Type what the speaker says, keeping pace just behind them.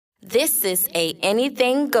This is a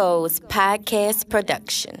Anything Goes podcast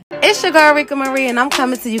production. It's your girl, Rika Marie, and I'm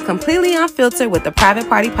coming to you completely unfiltered with the Private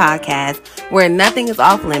Party Podcast, where nothing is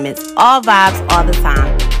off limits, all vibes, all the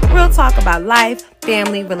time. Real talk about life,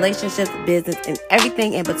 family, relationships, business, and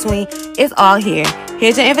everything in between is all here.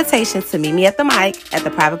 Here's your invitation to meet me at the mic at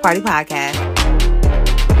the Private Party Podcast.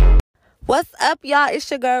 What's up, y'all?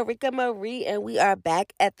 It's your girl, Rika Marie, and we are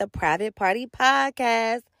back at the Private Party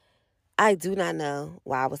Podcast. I do not know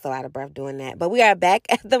why I was so out of breath doing that. But we are back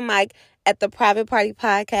at the mic at the Private Party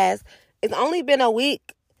Podcast. It's only been a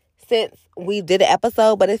week since we did an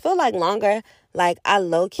episode, but it feels like longer. Like, I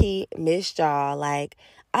low-key missed y'all. Like,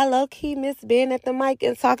 I low-key miss being at the mic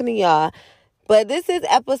and talking to y'all. But this is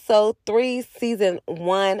episode 3, season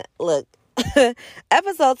 1. Look,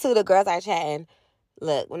 episode 2, the girls are chatting.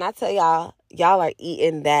 Look, when I tell y'all are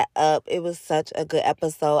eating that up. It was such a good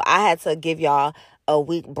episode. I had to give y'all a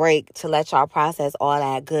week break to let y'all process all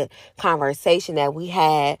that good conversation that we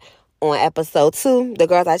had on episode 2. The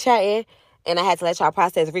girls are chatting, and I had to let y'all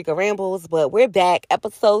process Rika Rambles, but we're back,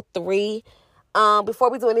 episode 3. Before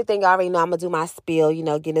we do anything, y'all already know I'm gonna do my spiel,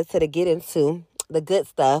 get into the good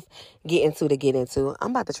stuff, get into.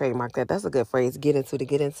 I'm about to trademark that. That's a good phrase, get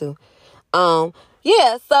into.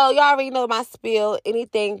 Yeah, so y'all already know my spiel.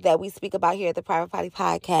 Anything that we speak about here at the Private Party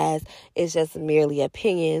Podcast is just merely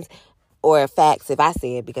opinions or facts, if I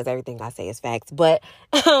say it, because everything I say is facts. But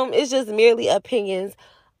it's just merely opinions.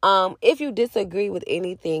 If you disagree with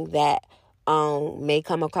anything that may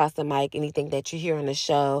come across the mic, anything that you hear on the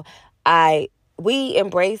show, we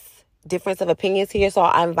embrace difference of opinions here. So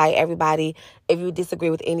I invite everybody, if you disagree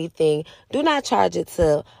with anything, do not charge it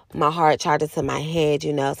to my heart, charge it to my head.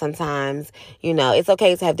 Sometimes, it's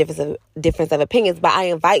okay to have difference of opinions, but I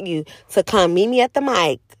invite you to come meet me at the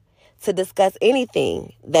mic to discuss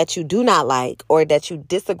anything that you do not like or that you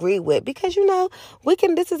disagree with, because,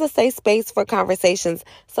 this is a safe space for conversations.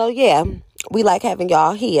 So yeah, we like having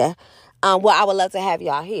y'all here. I would love to have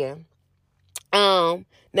y'all here. Now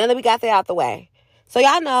that we got that out the way. So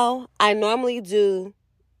y'all know, I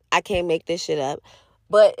can't make this shit up,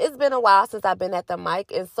 but it's been a while since I've been at the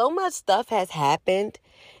mic, and so much stuff has happened.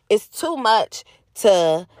 It's too much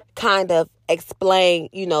to kind of explain,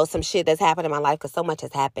 some shit that's happened in my life, because so much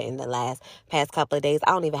has happened in the past couple of days.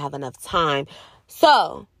 I don't even have enough time.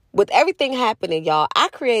 So with everything happening, y'all, I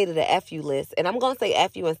created an FU list, and I'm going to say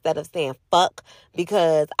FU instead of saying fuck,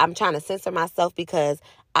 because I'm trying to censor myself, because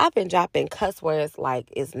I've been dropping cuss words like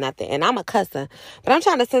it's nothing, and I'm a cusser, but I'm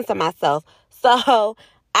trying to censor myself. So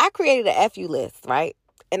I created an FU list, right?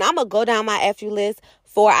 And I'm going to go down my FU list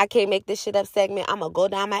for I Can't Make This Shit Up segment. I'm going to go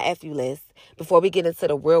down my FU list before we get into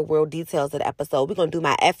the real world details of the episode. We're going to do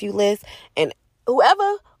my FU list, and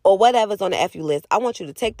whoever or whatever's on the FU list, I want you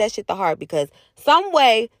to take that shit to heart, because some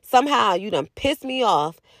way, somehow, you done pissed me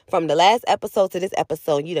off from the last episode to this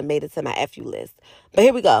episode. You done made it to my FU list. But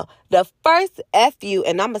here we go. The first FU,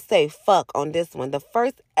 and I'm going to say fuck on this one. The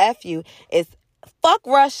first FU is fuck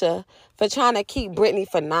Russia for trying to keep Britney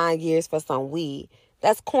for 9 years for some weed.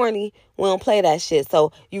 That's corny. We don't play that shit.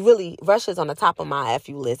 So Russia's on the top of my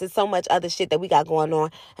FU list. There's so much other shit that we got going on,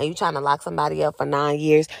 and you trying to lock somebody up for 9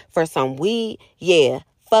 years for some weed? Yeah.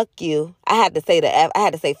 Fuck you. I had to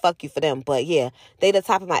say fuck you for them, but yeah, they the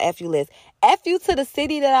top of my FU list. FU to the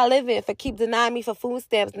city that I live in for keep denying me for food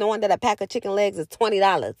stamps, knowing that a pack of chicken legs is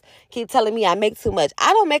 $20. Keep telling me I make too much.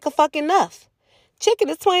 I don't make a fucking enough. Chicken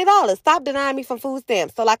is $20. Stop denying me from food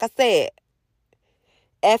stamps. So like I said,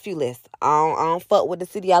 FU list. I don't fuck with the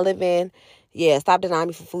city I live in. Yeah, stop denying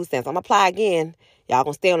me for food stamps. I'm gonna apply again. Y'all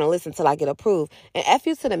gonna stay on and listen till I get approved. And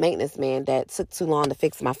FU to the maintenance man that took too long to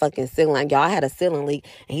fix my fucking ceiling. Y'all, I had a ceiling leak,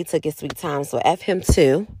 and he took his sweet time. So F him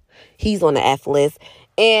too. He's on the F list.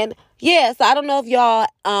 And yeah, so I don't know if y'all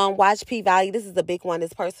watch P-Valley. This is a big one.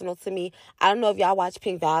 It's personal to me. I don't know if y'all watch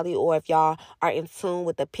Pink Valley or if y'all are in tune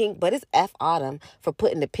with the pink, but it's F Autumn for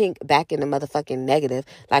putting the pink back in the motherfucking negative.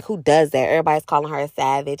 Like, who does that? Everybody's calling her a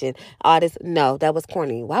savage and all this. No, that was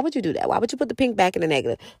corny. Why would you do that? Why would you put the pink back in the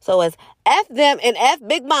negative? So it's F them and F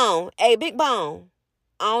Big Bone. Hey, Big Bone.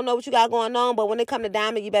 I don't know what you got going on, but when it come to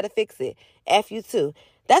Diamond, you better fix it. F you too.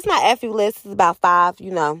 That's my FU list. It's about 5,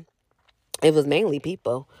 It was mainly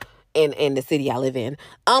people in the city I live in.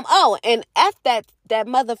 And F that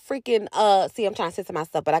mother freaking, see, I'm trying to censor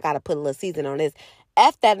myself, but I got to put a little season on this.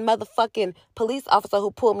 F that motherfucking police officer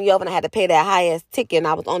who pulled me over and I had to pay that high-ass ticket, and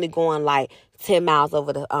I was only going like 10 miles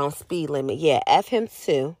over the speed limit. Yeah, F him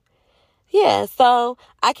too. Yeah, so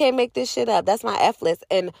I can't make this shit up. That's my F list.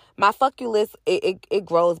 And my fuck you list, it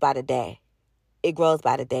grows by the day. It grows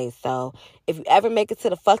by the day. So if you ever make it to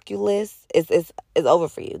the fuck you list, it's over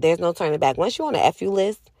for you. There's no turning back. Once you're on the FU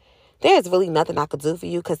list, there's really nothing I could do for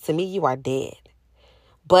you because to me, you are dead.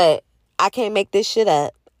 But I can't make this shit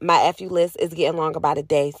up. My FU list is getting longer by the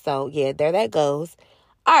day. So, yeah, there that goes.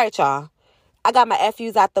 All right, y'all. I got my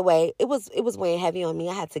FUs out the way. It was weighing heavy on me.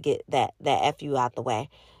 I had to get that FU out the way.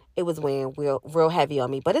 It was weighing real heavy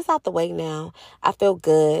on me. But it's out the way now. I feel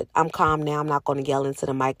good. I'm calm now. I'm not going to yell into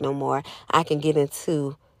the mic no more. I can get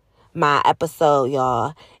into my episode,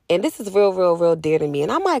 y'all. And this is real dear to me.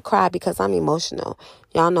 And I might cry because I'm emotional.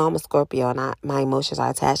 Y'all know I'm a Scorpio and my emotions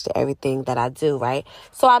are attached to everything that I do, right?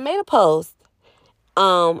 So I made a post.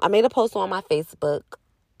 I made a post on my Facebook.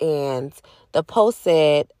 And the post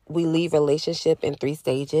said, we leave relationship in 3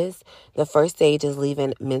 stages. The first stage is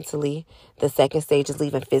leaving mentally. The second stage is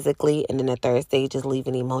leaving physically. And then the third stage is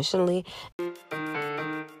leaving emotionally.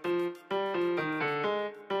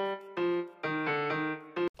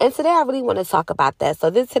 And today I really want to talk about that. So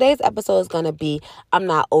today's episode is going to be, I'm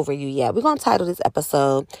Not Over You Yet. We're going to title this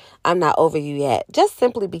episode, I'm Not Over You Yet. Just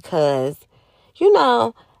simply because,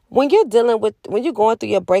 when you're going through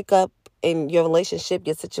your breakup, in your relationship,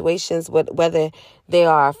 your situations, whether they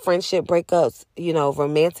are friendship breakups,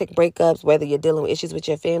 romantic breakups, whether you're dealing with issues with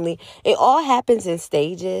your family, it all happens in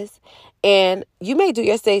stages. And you may do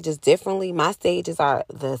your stages differently. My stages are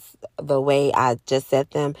the way I just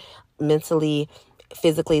set them, mentally,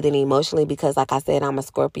 physically, then emotionally, because like I said, I'm a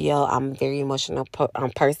Scorpio. I'm a very emotional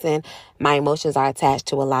person. My emotions are attached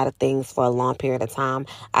to a lot of things for a long period of time.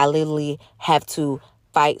 I literally have to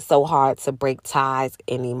fight so hard to break ties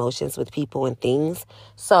and emotions with people and things.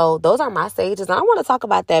 So those are my stages. And I want to talk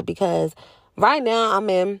about that because right now I'm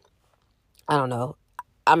a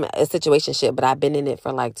situationship, but I've been in it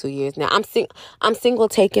for like 2 years now. I'm single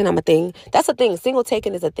taken. I'm a thing. That's a thing. Single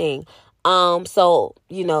taken is a thing. So,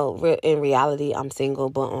 in reality, I'm single,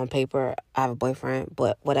 but on paper, I have a boyfriend,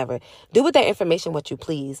 but whatever. Do with that information what you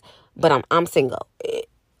please. But I'm single.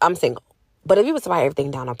 I'm single. But if you would write everything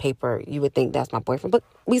down on paper, you would think that's my boyfriend. But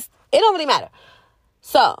it don't really matter.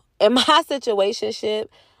 So, in my situationship,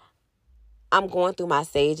 I'm going through my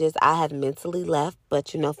stages. I have mentally left, but,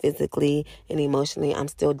 physically and emotionally, I'm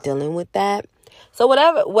still dealing with that. So,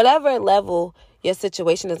 whatever level your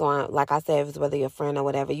situation is on, like I said, if it's whether you're a friend or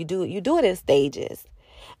whatever, you do it in stages.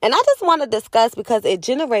 And I just want to discuss because it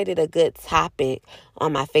generated a good topic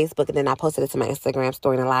on my Facebook, and then I posted it to my Instagram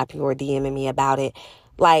story, and a lot of people were DMing me about it.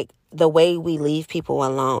 Like, the way we leave people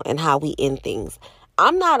alone and how we end things.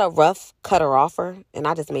 I'm not a rough cutter offer, and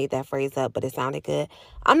I just made that phrase up, but it sounded good.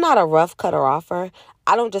 I'm not a rough cutter offer.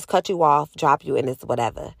 I don't just cut you off, drop you, and it's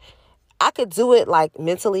whatever. I could do it like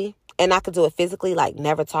mentally, and I could do it physically, like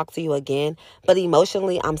never talk to you again. But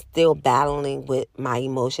emotionally, I'm still battling with my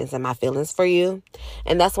emotions and my feelings for you.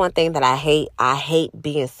 And that's one thing that I hate. I hate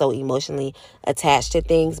being so emotionally attached to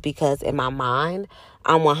things because in my mind,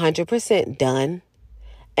 I'm 100% done.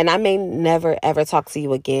 And I may never, ever talk to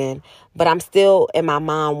you again, but I'm still in my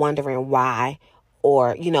mind wondering why,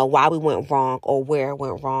 or, why we went wrong or where it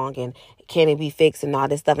went wrong and can it be fixed and all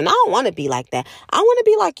this stuff. And I don't want to be like that. I want to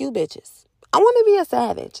be like you bitches. I want to be a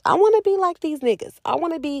savage. I want to be like these niggas. I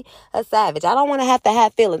want to be a savage. I don't want to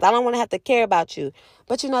have feelings. I don't want to have to care about you.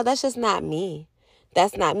 But, that's just not me.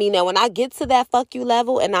 That's not me. Now, when I get to that fuck you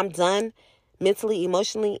level and I'm done mentally,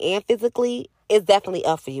 emotionally, and physically, it's definitely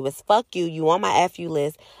up for you. It's fuck you. You on my FU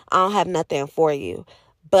list. I don't have nothing for you.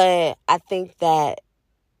 But I think that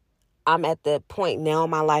I'm at the point now in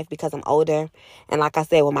my life because I'm older. And like I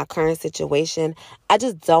said, with my current situation, I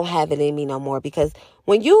just don't have it in me no more. Because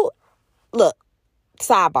when you, look,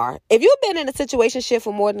 sidebar, if you've been in a situationship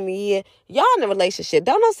for more than a year, y'all in a relationship.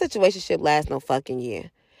 Don't no situationship last no fucking year.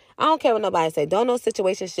 I don't care what nobody say. Don't no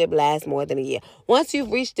situationship last more than a year. Once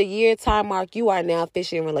you've reached the year time mark, you are now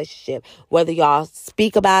officially in a relationship. Whether y'all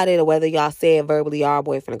speak about it or whether y'all say it verbally, y'all are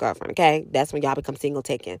boyfriend or girlfriend, okay? That's when y'all become single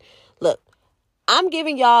taken. Look, I'm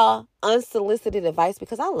giving y'all unsolicited advice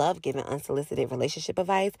because I love giving unsolicited relationship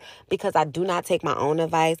advice because I do not take my own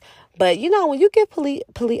advice. But, when you give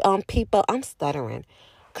people, I'm stuttering.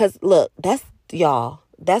 Because, look, that's y'all.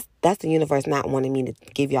 That's the universe not wanting me to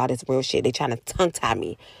give y'all this real shit. They trying to tongue tie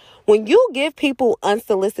me. When you give people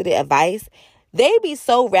unsolicited advice, they be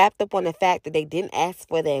so wrapped up on the fact that they didn't ask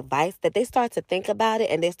for the advice that they start to think about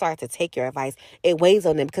it and they start to take your advice. It weighs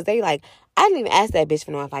on them because they like, I didn't even ask that bitch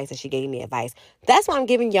for no advice and she gave me advice. That's why I'm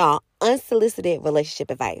giving y'all unsolicited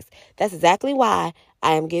relationship advice. That's exactly why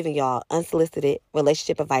I am giving y'all unsolicited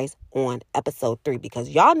relationship advice on episode 3 because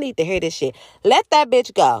y'all need to hear this shit. Let that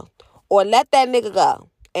bitch go or let that nigga go.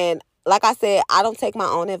 And like I said, I don't take my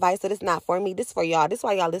own advice, so this is not for me. This is for y'all. This is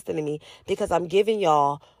why y'all listen to me, because I'm giving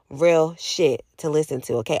y'all real shit to listen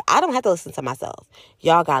to, okay? I don't have to listen to myself.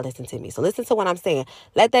 Y'all gotta listen to me. So listen to what I'm saying.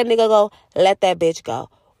 Let that nigga go. Let that bitch go.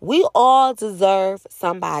 We all deserve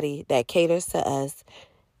somebody that caters to us.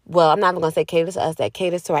 Well, I'm not even going to say caters to us, that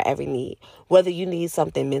caters to our every need. Whether you need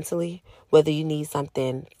something mentally, whether you need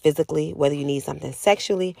something physically, whether you need something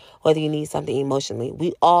sexually, whether you need something emotionally.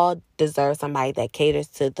 We all deserve somebody that caters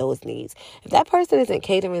to those needs. If that person isn't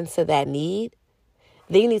catering to that need,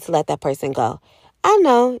 then you need to let that person go. I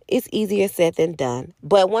know it's easier said than done,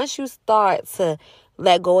 but once you start to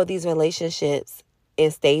let go of these relationships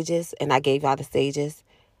in stages, and I gave y'all the stages,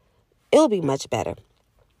 it'll be much better.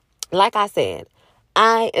 Like I said,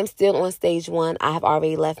 I am still on stage 1. I have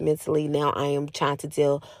already left mentally. Now I am trying to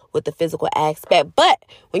deal with the physical aspect. But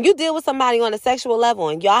when you deal with somebody on a sexual level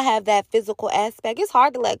and y'all have that physical aspect, it's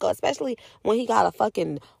hard to let go, especially when he got a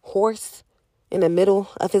fucking horse in the middle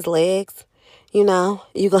of his legs. You know,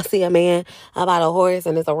 you gonna see a man about a horse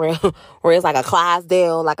and it's a real, where it's like a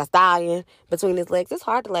Clydesdale, like a stallion between his legs. It's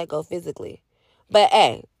hard to let go physically. But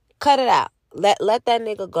hey, cut it out. Let that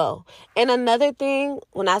nigga go. And another thing,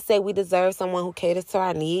 when I say we deserve someone who caters to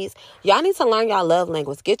our needs, y'all need to learn y'all love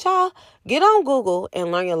language. Get on Google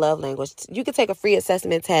and learn your love language. You can take a free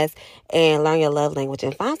assessment test and learn your love language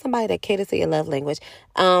and find somebody that caters to your love language.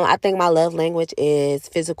 I think my love language is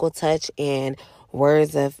physical touch and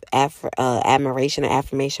words of admiration or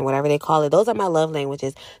affirmation, whatever they call it. Those are my love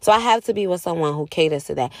languages. So I have to be with someone who caters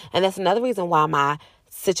to that. And that's another reason why my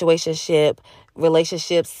situationship,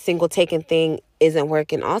 relationships, single taking thing isn't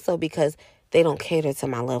working, also because they don't cater to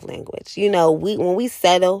my love language. You know, when we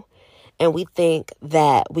settle and we think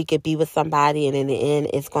that we could be with somebody and in the end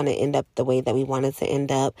it's going to end up the way that we want it to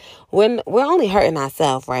end up, when we're only hurting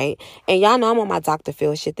ourselves, right? And y'all know I'm on my Dr.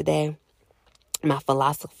 Phil shit today. My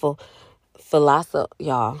philosopher,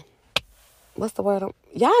 y'all. What's the word?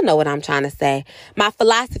 Y'all know what I'm trying to say. My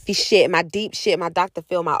philosophy shit, my deep shit, my Dr.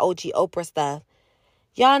 Phil, my OG Oprah stuff.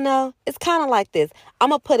 Y'all know, it's kind of like this. I'm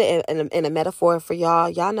going to put it in a metaphor for y'all.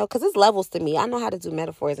 Y'all know, because it's levels to me. I know how to do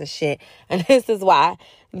metaphors and shit. And this is why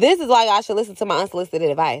y'all should listen to my unsolicited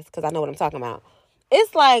advice, because I know what I'm talking about.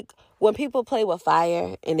 It's like when people play with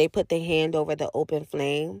fire and they put their hand over the open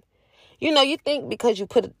flame. You know, you think because you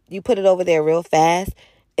put it over there real fast,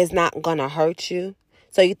 it's not going to hurt you.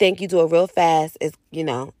 So you think you do it real fast, is, you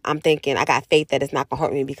know, I'm thinking I got faith that it's not going to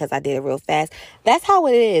hurt me because I did it real fast. That's how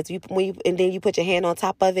it is. And then you put your hand on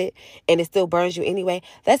top of it and it still burns you anyway.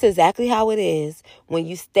 That's exactly how it is when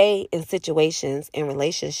you stay in situations and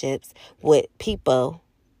relationships with people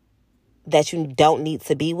that you don't need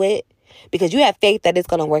to be with. Because you have faith that it's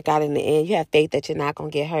going to work out in the end. You have faith that you're not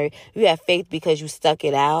going to get hurt. You have faith because you stuck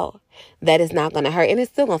it out that it's not going to hurt. And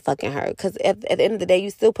it's still going to fucking hurt. Because at the end of the day, you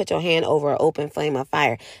still put your hand over an open flame of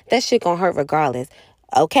fire. That shit going to hurt regardless.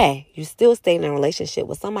 Okay, you still stay in a relationship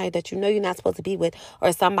with somebody that you know you're not supposed to be with,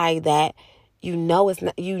 or somebody that you know is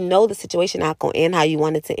not, you know the situation not going to end how you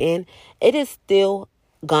want it to end. It is still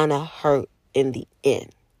going to hurt in the end.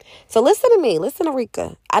 So listen to me. Listen to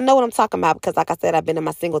Rika. I know what I'm talking about because, like I said, I've been in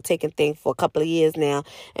my single taking thing for a couple of years now.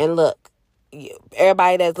 And look,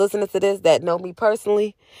 everybody that's listening to this that know me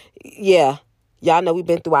personally, yeah, y'all know we've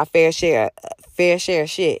been through our fair share of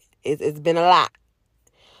shit. It's been a lot.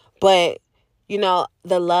 But, you know,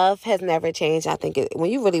 the love has never changed. I think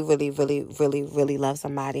when you really, really, really, really, really love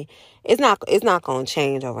somebody, it's not going to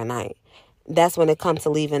change overnight. That's when it comes to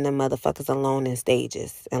leaving them motherfuckers alone in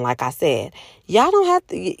stages. And like I said, y'all don't have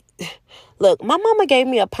to... Look, my mama gave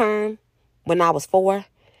me a perm when I was 4.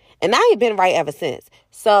 And I ain't been right ever since.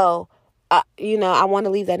 So, you know, I want to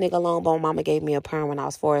leave that nigga alone. But mama gave me a perm when I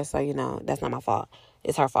was 4. So, you know, that's not my fault.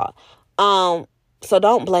 It's her fault. So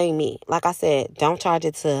don't blame me. Like I said, don't charge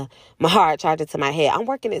it to my heart, charge it to my head. I'm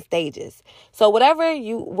working in stages. So whatever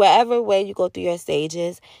way you go through your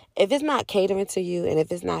stages, if it's not catering to you and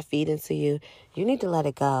if it's not feeding to you, you need to let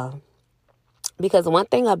it go. Because one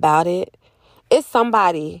thing about it, it's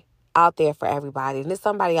somebody out there for everybody. And there's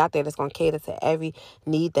somebody out there that's going to cater to every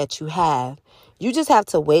need that you have. You just have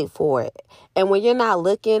to wait for it. And when you're not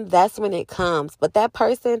looking, that's when it comes. But that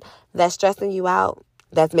person that's stressing you out,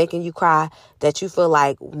 that's making you cry, that you feel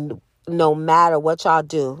like no matter what y'all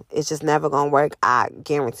do, it's just never going to work, I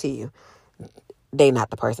guarantee you, they not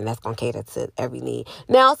the person that's going to cater to every need.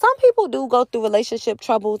 Now, some people do go through relationship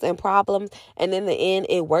troubles and problems, and in the end,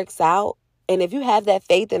 it works out. And if you have that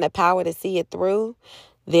faith and the power to see it through,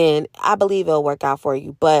 then I believe it'll work out for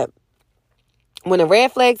you. But when the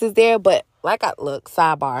red flags is there, look,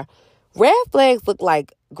 sidebar, red flags look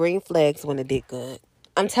like green flags when it did good.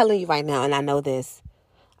 I'm telling you right now, and I know this.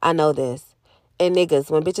 And niggas,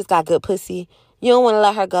 when bitches got good pussy, you don't want to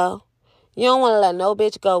let her go. You don't want to let no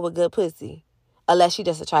bitch go with good pussy. Unless she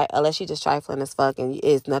just trifling as fuck and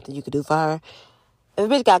it's nothing you could do for her. If a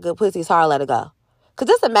bitch got good pussy, it's hard to let her go.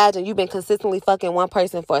 Because just imagine you've been consistently fucking one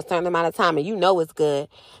person for a certain amount of time and you know it's good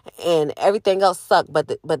and everything else sucked, but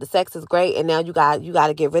the sex is great, and now you got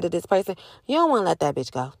to get rid of this person. You don't want to let that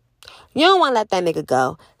bitch go. You don't want to let that nigga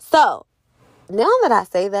go. So now that I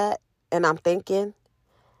say that and I'm thinking,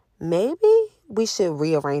 maybe we should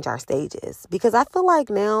rearrange our stages, because I feel like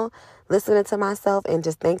now listening to myself and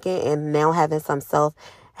just thinking and now having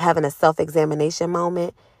a self-examination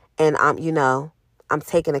moment, and I'm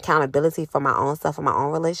taking accountability for my own stuff and my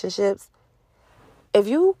own relationships. If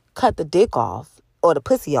you cut the dick off or the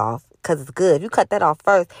pussy off, because it's good, if you cut that off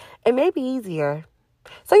first, it may be easier.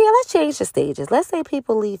 So yeah, let's change the stages. Let's say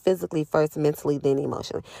people leave physically first, mentally, then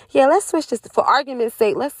emotionally. Yeah, let's switch this. For argument's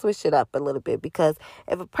sake, let's switch it up a little bit, because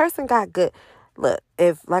if a person got good, look,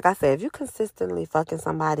 like I said, if you consistently fucking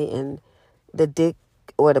somebody and the dick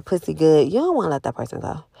or the pussy good, you don't want to let that person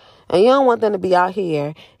go. And you don't want them to be out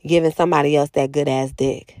here giving somebody else that good ass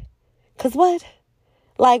dick. Cause what?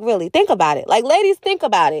 Like, really, think about it. Like, ladies, think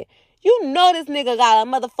about it. You know this nigga got a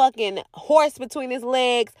motherfucking horse between his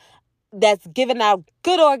legs that's giving out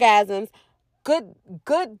good orgasms, good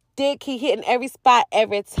dick. He hitting every spot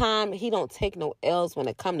every time. He don't take no L's when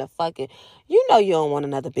it come to fucking. You know you don't want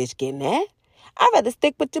another bitch getting that. I'd rather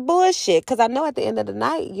stick with your bullshit, because I know at the end of the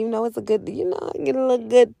night, it's a good, get a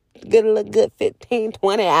little good 15,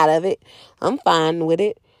 20 out of it. I'm fine with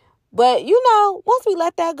it. But, once we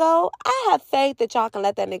let that go, I have faith that y'all can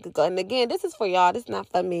let that nigga go. And again, this is for y'all. This is not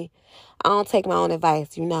for me. I don't take my own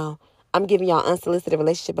advice, I'm giving y'all unsolicited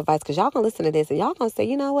relationship advice, because y'all gonna listen to this and y'all gonna say,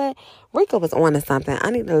 you know what? Rika was on to something. I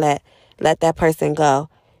need to let that person go.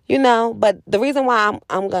 But the reason why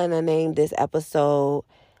I'm gonna name this episode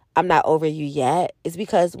I'm Not Over You Yet is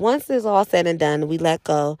because once it's all said and done, we let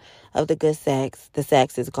go of the good sex. The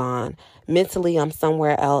sex is gone. Mentally, I'm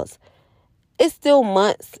somewhere else. It's still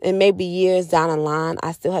months and maybe years down the line,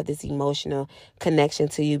 I still have this emotional connection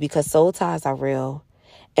to you, because soul ties are real.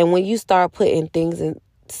 And when you start putting things in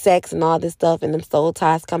sex and all this stuff and them soul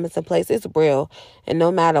ties come into place, it's real. And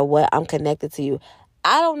no matter what, I'm connected to you.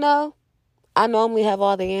 I don't know. I normally have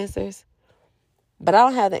all the answers, but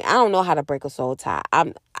I don't know how to break a soul tie.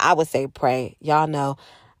 I would say pray. Y'all know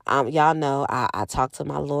I talk to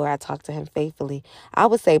my Lord. I talk to him faithfully. I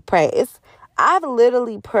would say pray. I've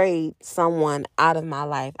literally prayed someone out of my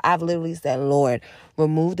life. I've literally said, Lord,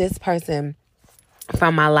 remove this person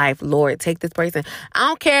from my life. Lord, take this person. I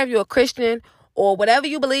don't care if you're a Christian or whatever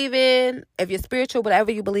you believe in. If you're spiritual,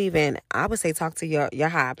 whatever you believe in, I would say talk to your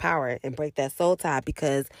higher power and break that soul tie,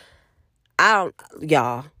 because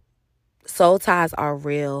soul ties are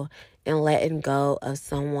real, and letting go of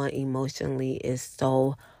someone emotionally is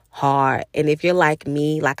so hard. And if you're like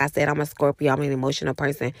me, like I said, I'm a Scorpio, I'm an emotional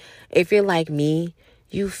person. If you're like me,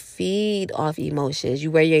 you feed off emotions. You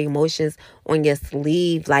wear your emotions on your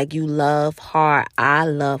sleeve. Like, you love hard. I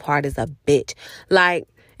love hard as a bitch. Like,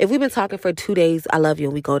 if we've been talking for 2 days, I love you,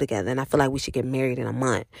 and we go together, and I feel like we should get married in a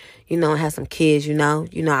month, and have some kids,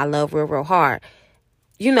 I love real, real hard.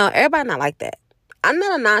 Everybody not like that. I'm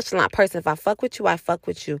not a nonchalant person. If I fuck with you, I fuck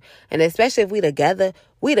with you. And especially if we together.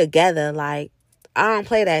 Like, I don't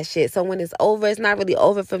play that shit. So when it's over, it's not really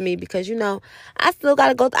over for me, because, I still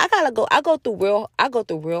gotta go. I go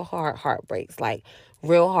through real hard heartbreaks, like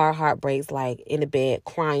real hard heartbreaks, like in the bed,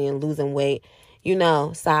 crying, losing weight.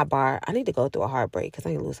 Sidebar, I need to go through a heartbreak, because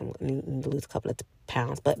I need to lose a couple of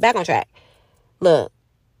pounds. But back on track. Look,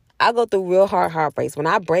 I go through real hard heartbreaks. When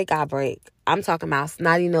I break, I break. I'm talking about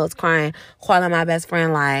snotty nose crying, calling my best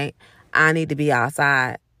friend like, I need to be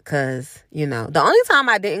outside. Because, the only time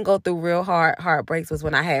I didn't go through real hard heartbreaks was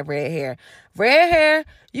when I had red hair. Red hair,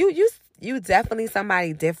 you definitely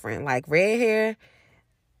somebody different. Like, red hair,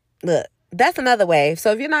 look, that's another way.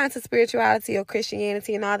 So if you're not into spirituality or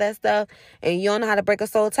Christianity and all that stuff, and you don't know how to break a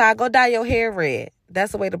soul tie, go dye your hair red.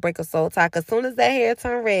 That's the way to break a soul tie. Because as soon as that hair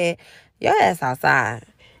turn red, your ass outside.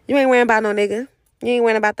 You ain't worrying about no nigga. You ain't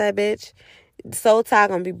worrying about that bitch. Soul tie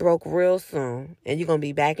gonna be broke real soon, and you're gonna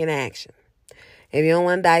be back in action. If you don't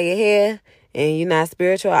want to dye your hair and you're not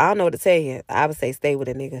spiritual, I don't know what to tell you. I would say stay with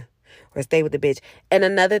a nigga or stay with the bitch. And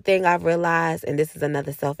another thing I've realized, and this is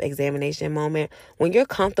another self-examination moment, when you're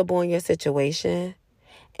comfortable in your situation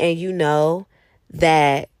and you know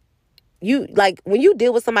that when you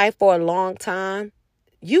deal with somebody for a long time,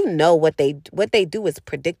 what they do is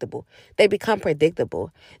predictable. They become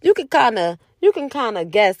predictable. You can kind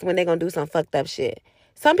of guess when they're going to do some fucked up shit.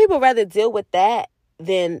 Some people rather deal with that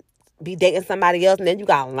than be dating somebody else, and then you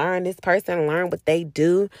gotta learn this person, learn what they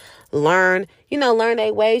do, learn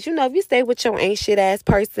their ways. If you stay with your ain't shit ass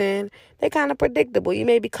person, they kind of predictable. You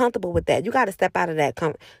may be comfortable with that. You gotta step out of that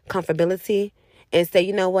comfortability and say,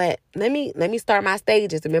 you know what, let me start my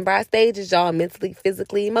stages. Remember our stages, y'all: mentally,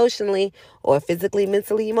 physically, emotionally, or physically,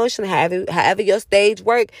 mentally, emotionally, however your stage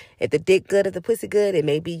work. If the dick good, if the pussy good, it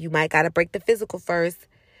may be you might gotta break the physical first.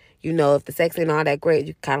 If the sex ain't all that great,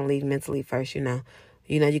 you kind of leave mentally first. You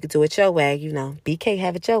could do it your way. BK,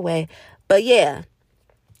 have it your way. But yeah,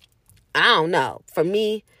 I don't know. For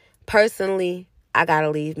me personally, I gotta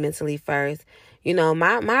leave mentally first.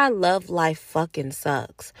 My love life fucking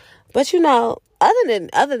sucks. But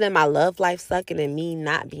other than my love life sucking and me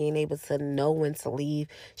not being able to know when to leave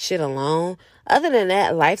shit alone, other than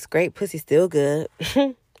that, life's great. Pussy still good.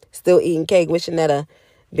 Still eating cake, wishing that a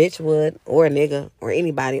bitch would, or a nigga, or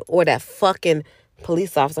anybody, or that fucking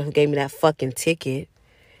police officer who gave me that fucking ticket.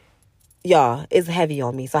 Y'all, it's heavy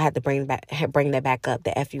on me, so I had to bring that back up.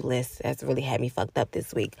 The FU list has really had me fucked up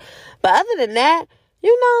this week. But other than that,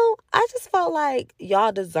 I just felt like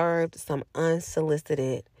y'all deserved some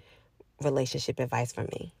unsolicited relationship advice from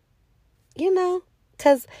me.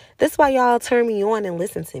 Because that's why y'all turn me on and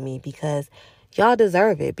listen to me, because y'all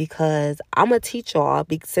deserve it. Because I'm going to teach y'all,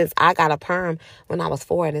 since I got a perm when I was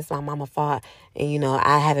 4 and it's my mama's fault. And,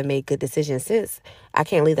 I haven't made good decisions since. I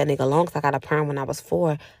can't leave that nigga alone because I got a perm when I was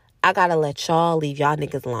 4. I gotta let y'all leave y'all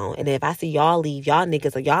niggas alone. And if I see y'all leave y'all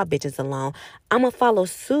niggas or y'all bitches alone, I'm gonna follow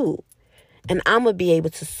suit. And I'm gonna be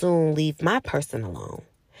able to soon leave my person alone.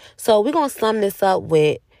 So we're gonna sum this up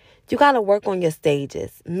with, you gotta work on your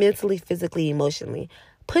stages, mentally, physically, emotionally.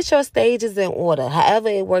 Put your stages in order, however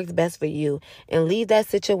it works best for you, and leave that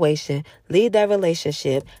situation, leave that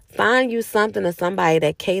relationship. Find you something or somebody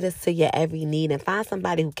that caters to your every need, and find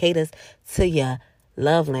somebody who caters to your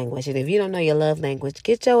love language. And if you don't know your love language,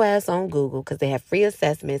 get your ass on Google, because they have free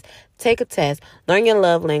assessments. Take a test, learn your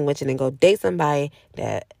love language, and then go date somebody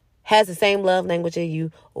that has the same love language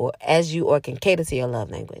as you or can cater to your love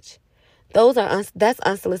language. That's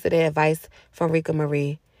unsolicited advice from Rika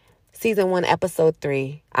Marie. Season 1, episode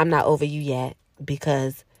 3. I'm not over you yet,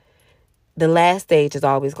 because the last stage is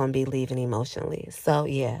always going to be leaving emotionally. So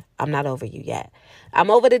yeah, I'm not over you yet. I'm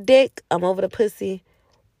over the dick. I'm over the pussy.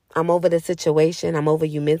 I'm over the situation. I'm over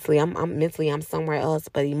you mentally. I'm somewhere else.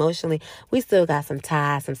 But emotionally, we still got some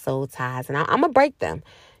ties, some soul ties. And I'm going to break them.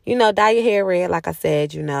 Dye your hair red, like I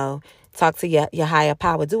said, talk to your higher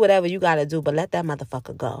power. Do whatever you got to do, but let that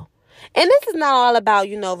motherfucker go. And this is not all about,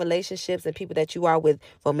 relationships and people that you are with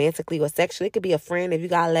romantically or sexually. It could be a friend. If you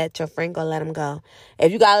got to let your friend go, let him go.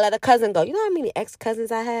 If you got to let a cousin go. You know how many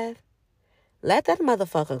ex-cousins I have? Let that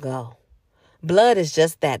motherfucker go. Blood is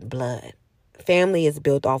just that, blood. Family is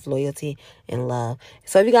built off loyalty and love.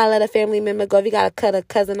 So if you gotta let a family member go, if you gotta cut a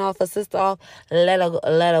cousin off, a sister off, let her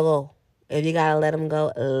go. If you gotta let them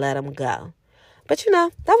go, let them go. But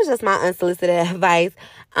that was just my unsolicited advice.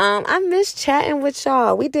 I miss chatting with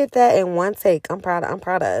y'all. We did that in one take. I'm proud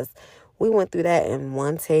of us. We went through that in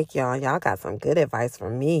one take, y'all. Y'all got some good advice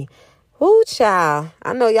from me. Woo, child.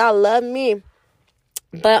 I know y'all love me.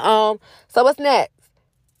 But so what's next?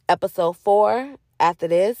 Episode 4. After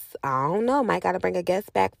this, I don't know. Might got to bring a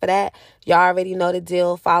guest back for that. Y'all already know the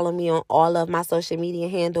deal. Follow me on all of my social media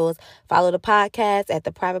handles. Follow the podcast at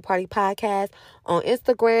the Private Party Podcast on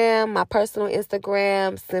Instagram. My personal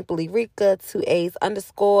Instagram, Simply Rika, 2A's_.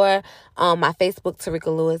 My Facebook,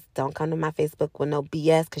 Tarika Lewis. Don't come to my Facebook with no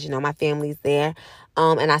BS, because my family's there.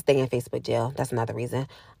 And I stay in Facebook jail. That's another reason.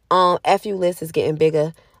 FU list is getting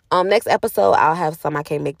bigger. Next episode, I'll have some. I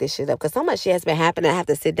can't make this shit up because so much shit has been happening. I have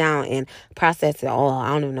to sit down and process it all. I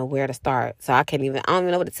don't even know where to start. So I don't even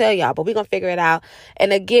know what to tell y'all, but we're going to figure it out.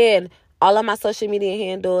 And again, all of my social media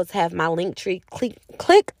handles have my link tree.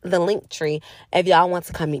 Click the link tree if y'all want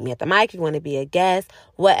to come meet me at the mic. You want to be a guest,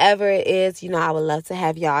 whatever it is, I would love to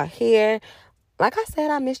have y'all here. Like I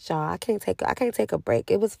said, I missed y'all. I can't take a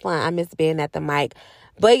break. It was fun. I miss being at the mic.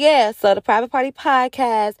 But yeah, so the Private Party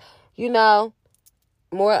Podcast,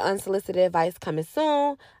 more unsolicited advice coming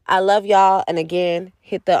soon. I love y'all. And again,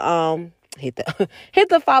 hit the hit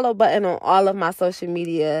the follow button on all of my social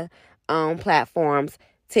media platforms.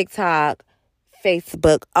 TikTok,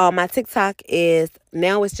 Facebook. My TikTok it's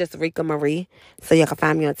just Rika Marie. So you can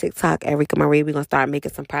find me on TikTok at Rika Marie. We're gonna start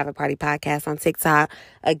making some Private Party podcasts on TikTok.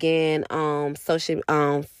 Again, social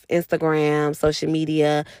Instagram, social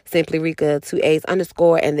media, Simply Rika,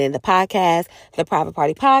 2A's_, and then the podcast, the Private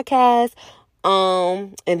Party Podcast.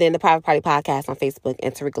 And then the Private Party Podcast on Facebook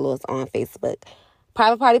and Tarika Lewis on Facebook.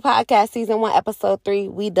 Private Party Podcast, Season 1, Episode 3.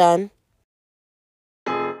 We done.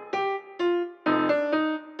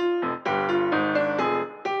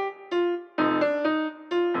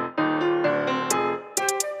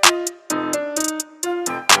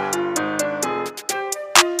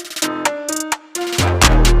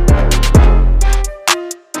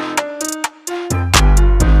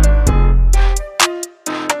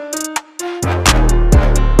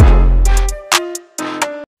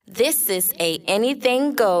 is a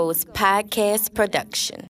Anything Goes podcast production.